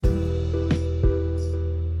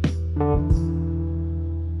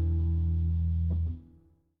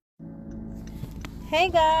Hey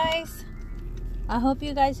guys, I hope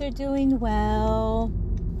you guys are doing well.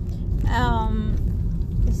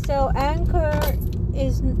 So Anchor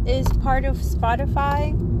is part of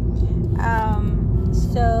Spotify.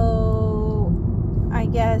 So I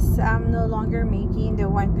guess I'm no longer making the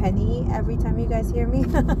 1 penny every time you guys hear me.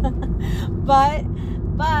 but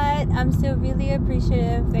I'm still really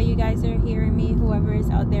appreciative that you guys are hearing me, whoever is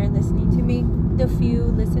out there listening to me, the few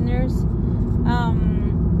listeners.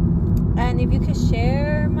 And if you could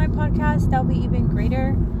share my podcast, that would be even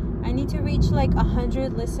greater. I need to reach like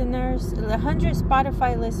 100 listeners, 100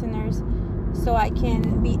 Spotify listeners, so I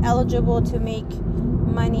can be eligible to make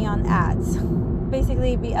money on ads.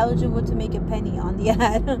 Basically, be eligible to make a penny on the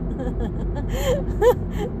ad.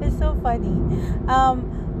 It's so funny.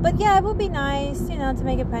 But yeah, it would be nice, to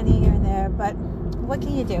make a penny here and there. But what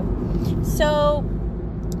can you do? So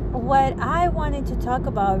what I wanted to talk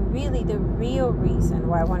about, really the real reason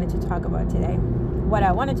why I wanted to talk about today,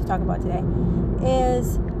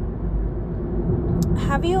 is,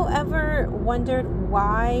 have you ever wondered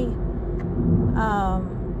why,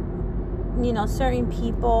 certain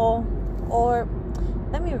people, or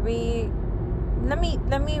let me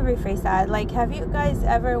rephrase that. Like, have you guys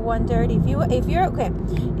ever wondered if you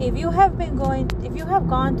have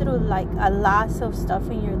gone through like a lot of stuff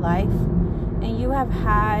in your life, and you have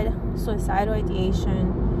had suicidal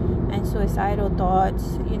ideation and suicidal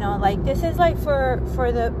thoughts, like this is like for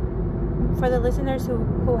the listeners who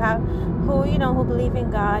believe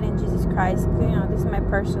in God and Jesus Christ. This is my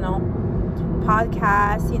personal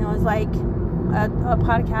podcast. It's like a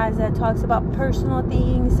podcast that talks about personal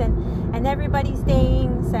things and everybody's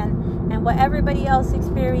things and what everybody else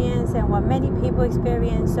experienced and what many people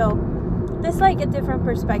experience. So this like a different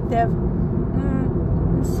perspective.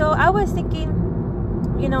 So I was thinking,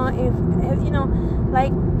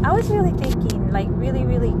 I was really thinking, like, really,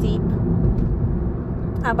 really deep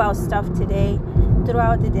about stuff today,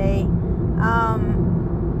 throughout the day.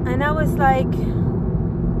 And I was like,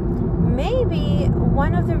 maybe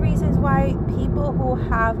one of the reasons why people who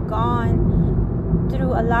have gone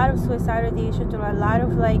through a lot of suicidal ideation, through a lot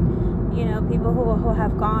of people who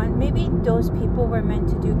have gone, maybe those people were meant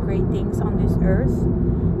to do great things on this earth.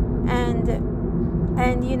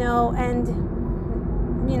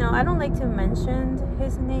 I don't like to mention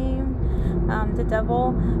his name, the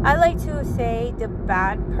devil. I like to say the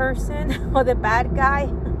bad person or the bad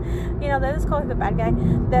guy. Let's call him the bad guy,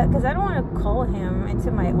 because I don't want to call him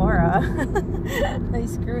into my aura. Like,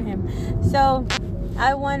 screw him. So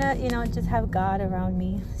I want to, just have God around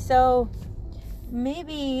me. So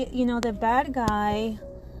maybe, the bad guy,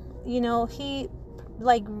 he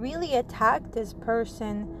like really attacked this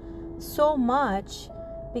person so much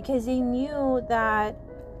because he knew that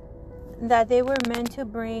they were meant to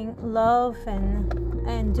bring love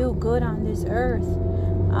and do good on this earth,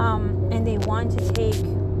 and they want to take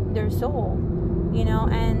their soul,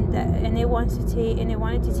 and they wanted to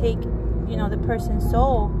take the person's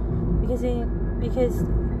soul because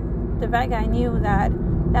the bad guy knew that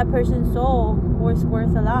person's soul was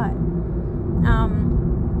worth a lot,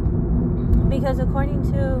 because according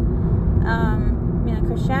to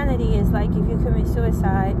Christianity is like, if you commit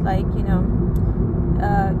suicide, like, you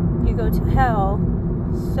go to hell.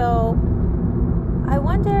 So I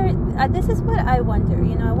wonder, this is what I wonder,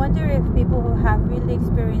 I wonder if people who have really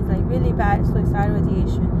experienced like really bad suicidal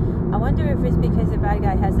ideation, I wonder if it's because the bad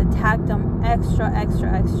guy has attacked them extra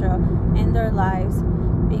in their lives,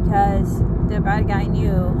 because the bad guy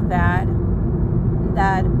knew that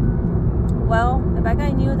the bad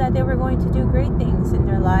guy knew that they were going to do great things in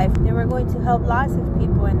their life. They were going to help lots of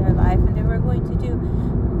people in their life, and they were going to do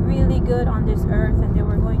really good on this earth, and they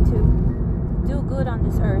were going to do good on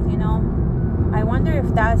this earth. I wonder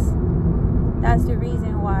if that's the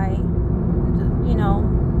reason why,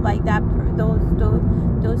 like that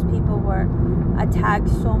those people were attacked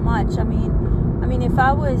so much. I mean, if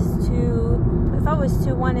I was to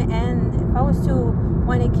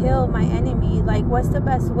want to kill my enemy, like, what's the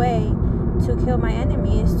best way to kill my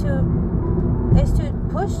enemy? Is to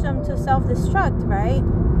push them to self-destruct, right?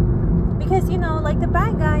 Because like the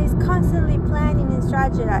bad guy is constantly planning and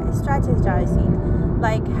strategizing.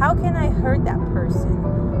 Like, how can I hurt that person?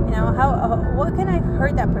 What can I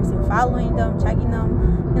hurt that person? Following them, checking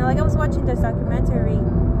them. Like, I was watching this documentary,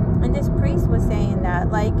 and this priest was saying that,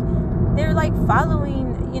 like, they're like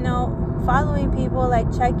following people,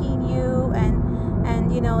 like checking you, and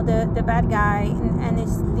the bad guy and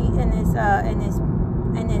his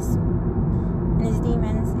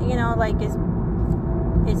demons, like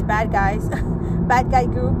his bad guys, bad guy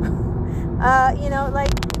group,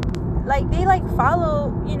 like they like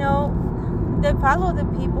follow, they follow the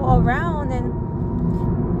people around,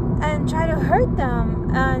 and try to hurt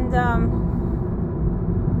them and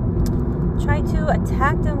try to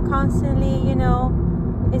attack them constantly, you know,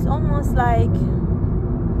 it's almost like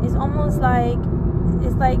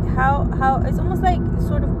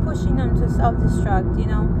sort of pushing them to self-destruct, you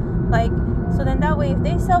know, like, so then that way if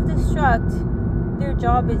they self-destruct, their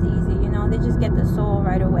job is easy, you know, they just get the soul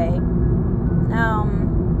right away.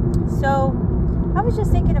 So I was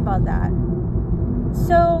just thinking about that.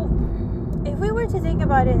 So if we were to think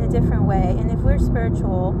about it in a different way, and if we're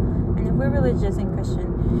spiritual and if we're religious and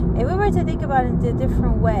Christian, if we were to think about it in a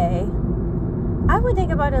different way, I would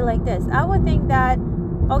think about it like this. I would think that,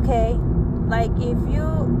 okay, like if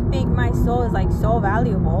you think my soul is like so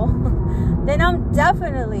valuable, then I'm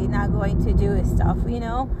definitely not going to do stuff, you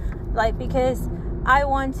know, like, because I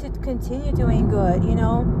want to continue doing good, you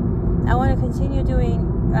know, I want to continue doing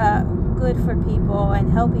good for people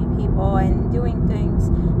and helping people and doing things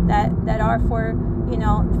that are for, you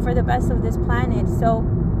know, for the best of this planet. So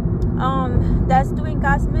that's doing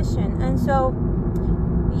God's mission. And so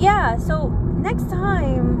yeah, so next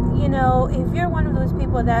time, you know, if you're one of those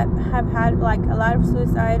people that have had like a lot of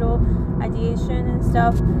suicidal ideation and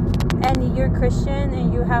stuff, and you're Christian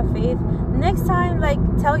and you have faith, next time, like,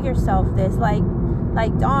 tell yourself this, like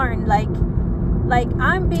darn, like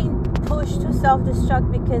I'm being pushed to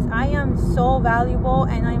self-destruct because I am so valuable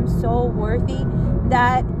and I'm so worthy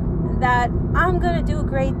that I'm gonna do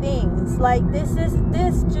great things. Like this just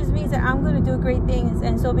means that I'm gonna do great things,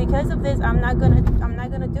 and so because of this, I'm not gonna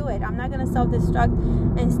do it. I'm not gonna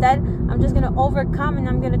self-destruct. Instead, I'm just gonna overcome, and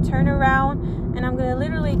I'm gonna turn around, and I'm gonna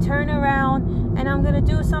literally turn around, and I'm gonna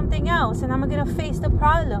do something else, and I'm gonna face the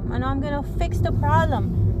problem, and I'm gonna fix the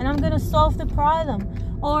problem, and I'm gonna solve the problem.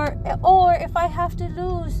 Or if I have to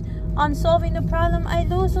lose on solving the problem, I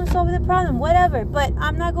lose on solving the problem, whatever. But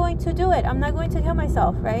I'm not going to do it. I'm not going to kill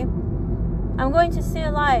myself, right? I'm going to stay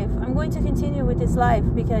alive. I'm going to continue with this life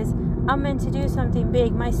because I'm meant to do something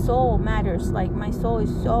big. My soul matters. Like, my soul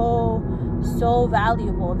is so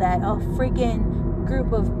valuable that a freaking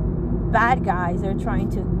group of bad guys are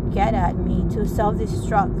trying to get at me to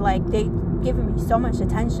self-destruct. Like, they giving me so much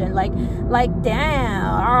attention. Like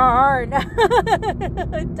darn.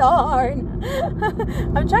 Darn.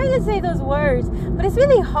 I'm trying to say those words, but it's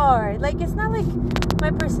really hard. Like, it's not like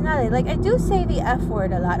my personality. Like, I do say the F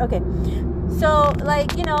word a lot. Okay. So,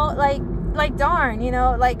 like, you know, like darn, you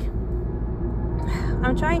know, like,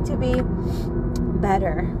 I'm trying to be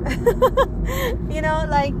better. You know,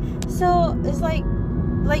 like, so it's like,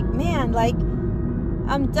 man, like,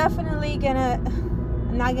 I'm definitely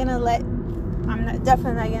not gonna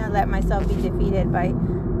let myself be defeated by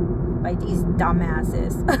these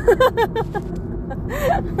dumbasses.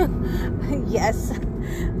 Yes.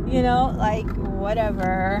 You know, like,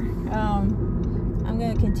 whatever. I'm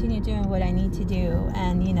going to continue doing what I need to do.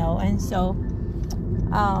 And, you know, and so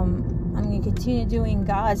I'm going to continue doing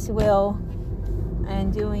God's will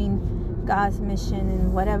and doing God's mission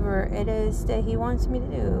and whatever it is that He wants me to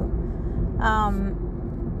do.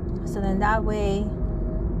 So then that way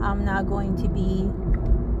I'm not going to be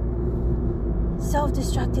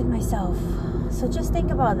self-destructed myself. So just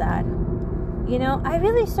think about that. You know, I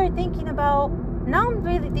really start thinking about, now I'm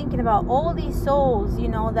really thinking about all these souls, you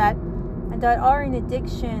know, that are in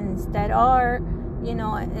addictions, that are, you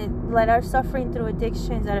know, that are suffering through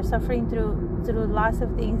addictions, that are suffering through lots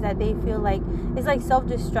of things that they feel like it's like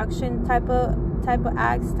self-destruction type of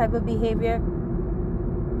acts, type of behavior,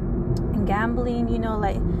 and gambling, you know.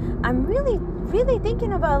 Like, I'm really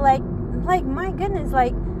thinking about like my goodness,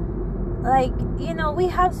 like you know, we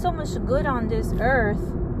have so much good on this earth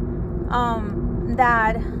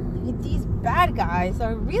that these bad guys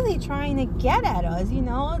are really trying to get at us, you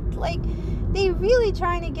know, like they really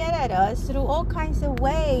trying to get at us through all kinds of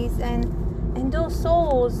ways. And those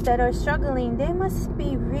souls that are struggling, they must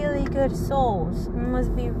be really good souls. They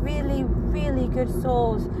must be really, really good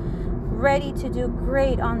souls, ready to do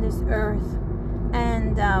great on this earth.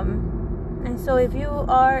 And so if you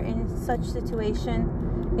are in such situation,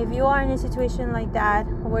 if you are in a situation like that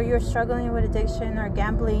where you're struggling with addiction or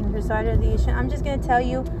gambling, suicidal ideation, I'm just going to tell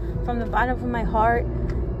you from the bottom of my heart,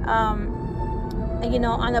 you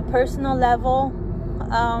know, on a personal level,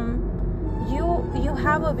 you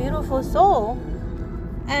have a beautiful soul,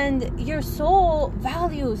 and your soul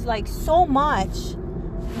values like so much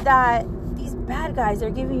that these bad guys are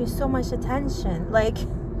giving you so much attention. Like,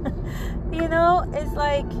 you know, it's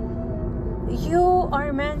like you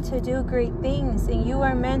are meant to do great things, and you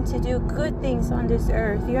are meant to do good things on this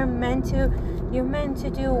earth. You're meant to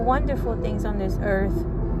do wonderful things on this earth.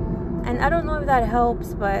 And I don't know if that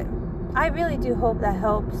helps, but I really do hope that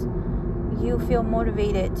helps you feel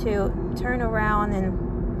motivated to turn around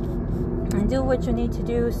and and do what you need to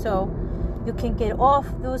do so you can get off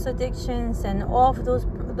those addictions and off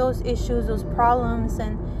those issues, those problems,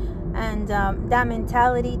 and that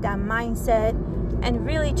mentality, that mindset, and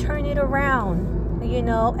really turn it around, you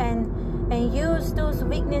know, and use those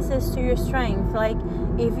weaknesses to your strength. Like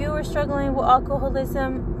if you were struggling with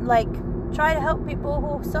alcoholism, like try to help people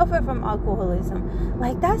who suffer from alcoholism.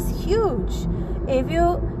 Like that's huge. If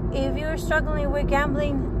you're struggling with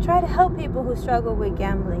gambling, try to help people who struggle with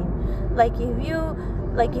gambling. Like if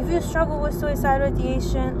you struggle with suicidal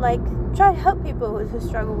ideation, like try to help people who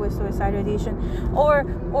struggle with suicidal ideation, or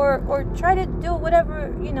try to do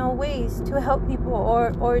whatever, you know, ways to help people,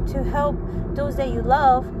 or to help those that you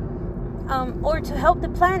love, or to help the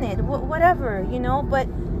planet, whatever, you know. But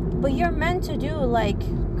you're meant to do like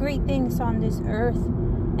great things on this earth,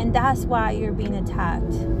 and that's why you're being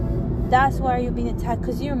attacked. That's why you're being attacked,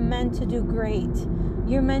 because you're meant to do great.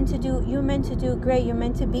 You're meant to do great. You're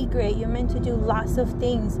meant to be great. You're meant to do lots of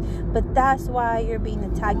things. But that's why you're being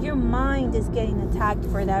attacked. Your mind is getting attacked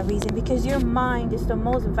for that reason, because your mind is the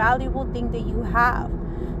most valuable thing that you have.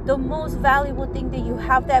 The most valuable thing that you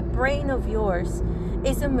have, that brain of yours,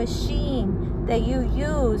 is a machine that you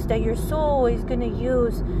use, that your soul is going to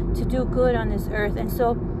use to do good on this earth. And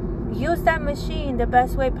so use that machine the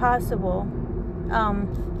best way possible.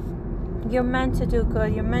 You're meant to do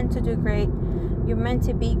good. You're meant to do great. You're meant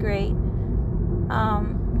to be great.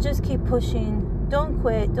 Just keep pushing. Don't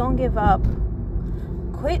quit. Don't give up.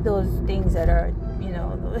 Quit those things that are, you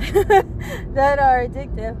know, that are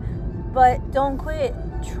addictive. But don't quit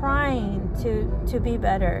trying to be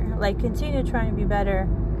better. Like continue trying to be better.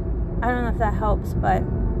 I don't know if that helps, but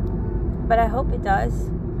I hope it does.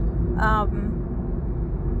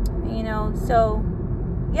 You know, so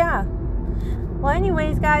yeah. Well,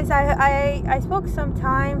 anyways, guys, I spoke some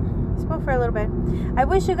time. Spoke for a little bit. I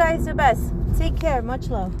wish you guys the best. Take care. Much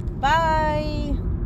love. Bye.